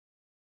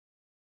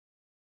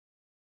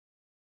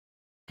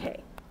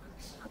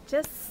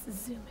just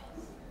zoom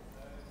in.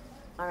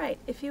 All right,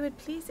 if you would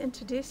please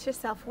introduce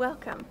yourself.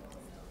 Welcome.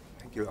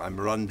 Thank you. I'm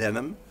Ron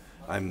Denham.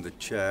 I'm the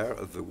chair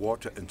of the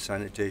Water and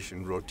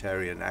Sanitation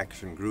Rotarian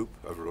Action Group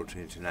of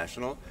Rotary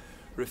International,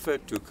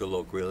 referred to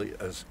colloquially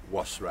as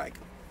WASRAG.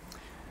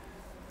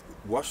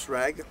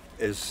 WASRAG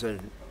is a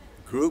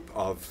group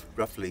of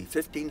roughly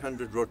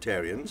 1,500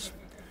 Rotarians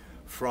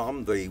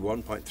from the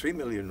 1.3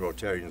 million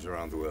Rotarians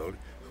around the world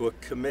who are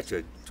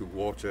committed to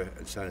water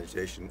and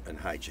sanitation and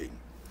hygiene.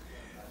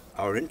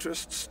 Our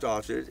interest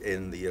started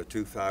in the year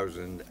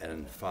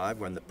 2005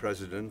 when the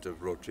president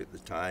of Rotary at the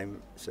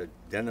time said,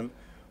 "Denham,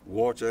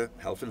 water,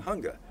 health and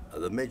hunger are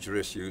the major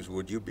issues.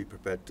 Would you be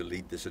prepared to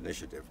lead this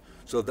initiative?"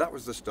 So that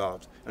was the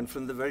start, and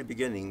from the very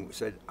beginning we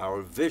said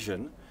our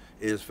vision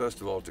is first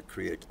of all to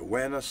create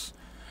awareness,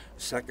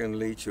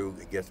 secondly to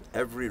get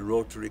every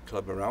Rotary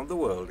club around the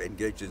world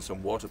engaged in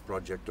some water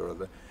project or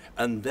other,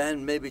 and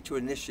then maybe to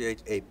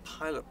initiate a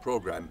pilot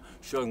program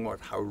showing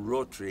how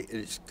Rotary in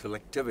its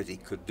collectivity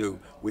could do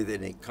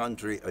within a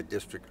country, a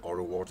district or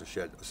a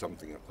watershed or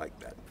something like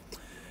that.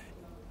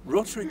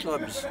 Rotary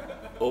clubs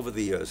over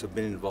the years have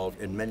been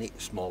involved in many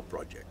small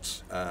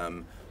projects.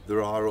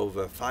 There are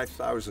over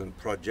 5,000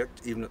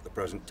 projects even at the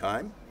present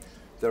time.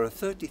 There are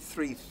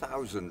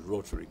 33,000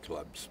 Rotary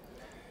clubs.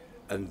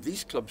 And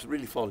these clubs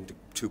really fall into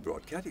two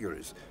broad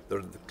categories. There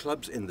are the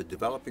clubs in the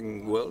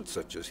developing world,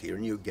 such as here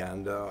in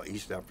Uganda,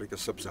 East Africa,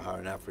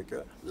 Sub-Saharan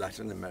Africa,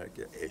 Latin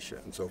America, Asia,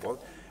 and so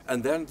forth.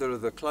 And then there are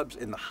the clubs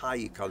in the high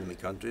economy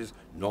countries,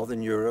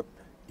 Northern Europe,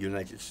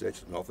 United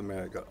States, North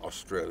America,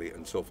 Australia,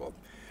 and so forth.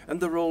 And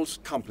the roles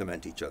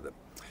complement each other.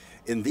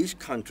 In these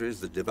countries,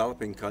 the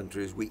developing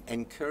countries, we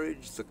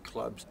encourage the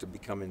clubs to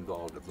become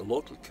involved at the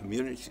local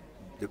community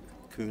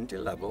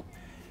level,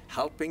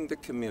 helping the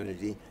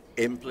community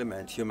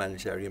implement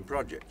humanitarian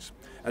projects.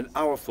 And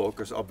our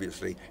focus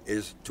obviously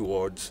is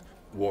towards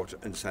water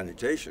and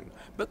sanitation,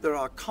 but there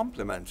are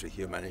complementary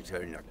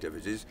humanitarian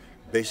activities,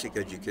 basic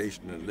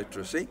education and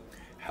literacy,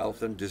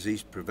 health and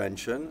disease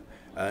prevention,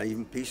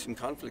 even peace and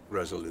conflict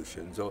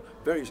resolution, so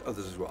various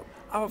others as well.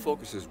 Our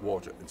focus is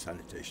water and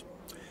sanitation.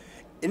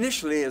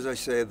 Initially, as I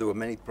say, there were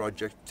many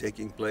projects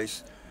taking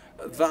place,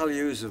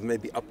 values of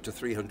maybe up to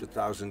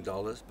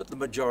 $300,000, but the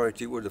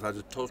majority would have had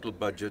a total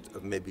budget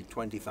of maybe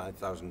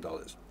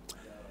 $25,000.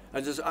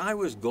 And as I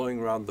was going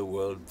around the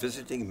world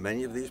visiting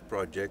many of these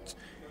projects,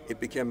 it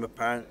became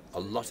apparent a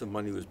lot of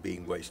money was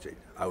being wasted.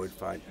 I would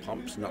find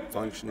pumps not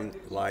functioning,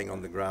 lying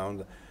on the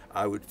ground.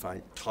 I would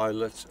find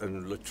toilets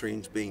and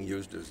latrines being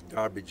used as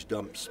garbage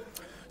dumps.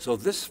 So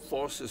this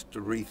forced us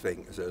to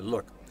rethink and say,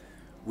 look,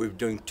 we're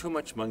doing too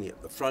much money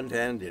at the front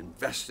end,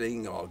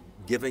 investing or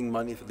giving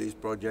money for these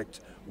projects.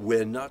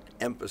 We're not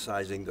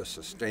emphasizing the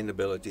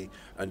sustainability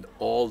and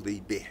all the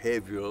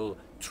behavioral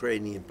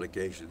training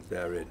implications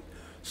therein.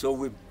 So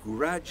we've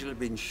gradually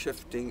been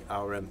shifting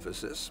our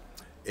emphasis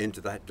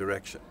into that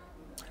direction.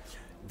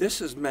 This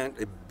has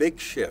meant a big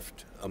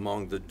shift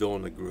among the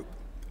donor group.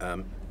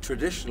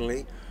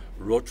 Traditionally,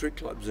 Rotary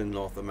clubs in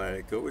North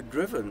America were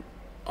driven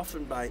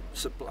often by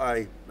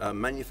supply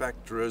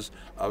manufacturers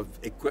of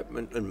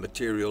equipment and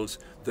materials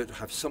that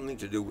have something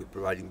to do with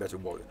providing better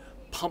water.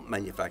 Pump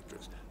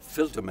manufacturers,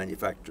 filter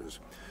manufacturers,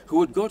 who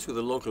would go to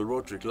the local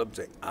Rotary club and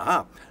say,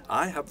 aha,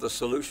 I have the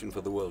solution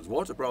for the world's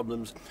water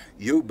problems.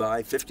 You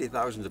buy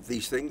 50,000 of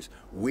these things,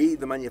 we,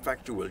 the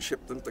manufacturer, will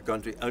ship them to the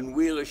country, and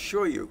we'll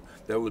assure you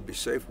there will be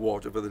safe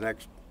water for the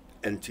next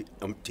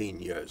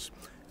umpteen years.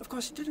 Of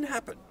course, it didn't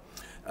happen.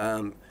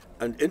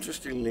 And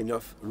interestingly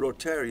enough,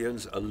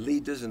 Rotarians are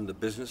leaders in the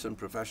business and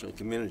professional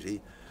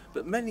community,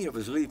 but many of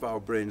us leave our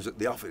brains at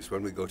the office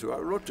when we go to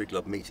our Rotary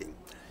Club meeting.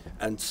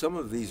 And some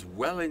of these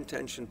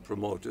well-intentioned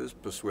promoters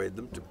persuade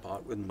them to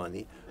part with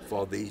money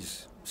for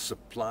these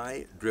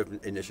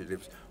supply-driven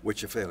initiatives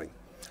which are failing.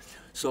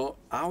 So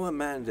our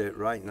mandate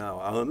right now,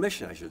 our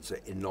mission I should say,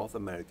 in North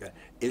America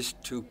is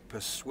to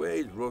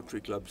persuade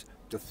Rotary clubs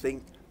to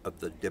think of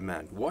the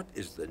demand. What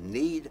is the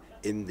need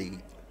in the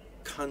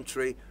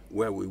country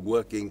where we're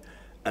working,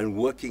 and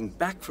working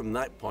back from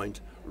that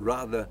point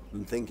rather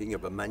than thinking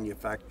of a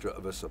manufacturer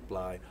of a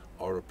supply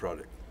or a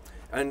product.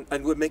 And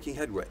we're making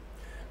headway,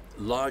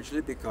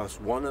 largely because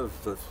one of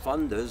the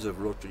funders of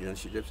Rotary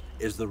initiatives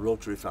is the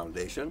Rotary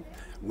Foundation.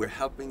 We're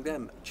helping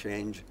them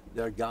change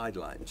their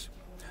guidelines.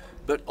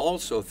 But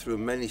also through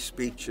many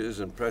speeches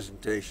and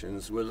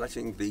presentations, we're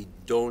letting the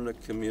donor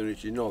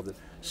community know that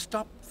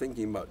stop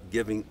thinking about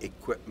giving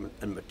equipment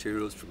and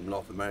materials from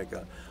North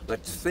America.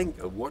 Let's think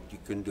of what you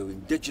can do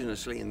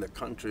indigenously in the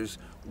countries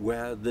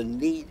where the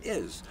need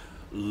is.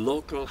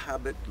 Local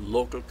habit,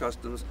 local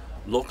customs,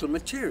 local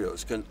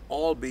materials can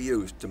all be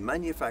used to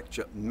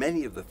manufacture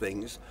many of the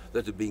things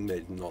that are being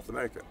made in North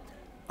America.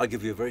 I'll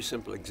give you a very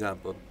simple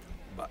example,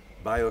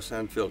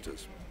 biosand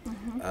filters.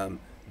 Mm-hmm.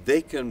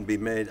 They can be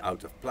made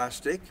out of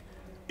plastic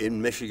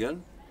in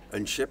Michigan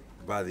and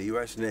shipped by the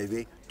US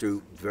Navy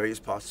to various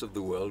parts of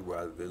the world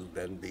where they'll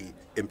then be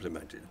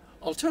implemented.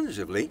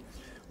 Alternatively,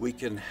 we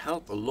can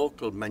help a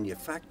local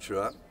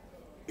manufacturer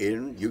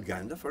in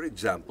Uganda, for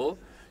example,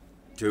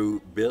 to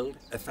build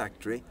a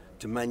factory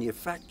to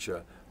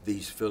manufacture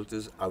these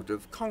filters out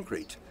of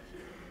concrete.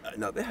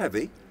 Now they're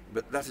heavy,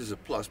 but that is a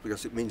plus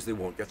because it means they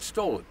won't get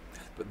stolen.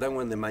 But then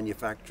when they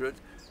manufacture it,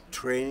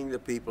 training the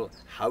people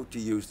how to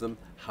use them,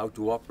 how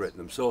to operate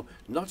them. So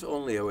not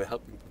only are we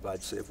helping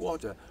provide safe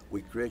water,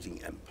 we're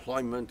creating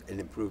employment and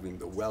improving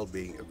the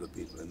well-being of the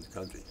people in the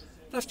country.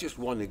 That's just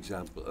one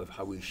example of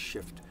how we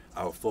shift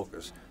our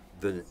focus,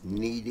 the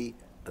needy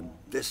and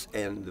this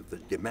end of the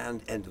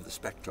demand end of the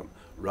spectrum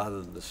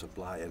rather than the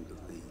supply end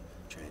of the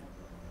chain.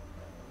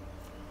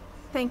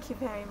 Thank you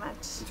very much.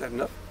 Is that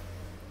enough?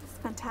 It's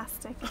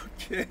fantastic.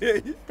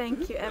 Okay.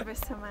 Thank you ever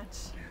so much.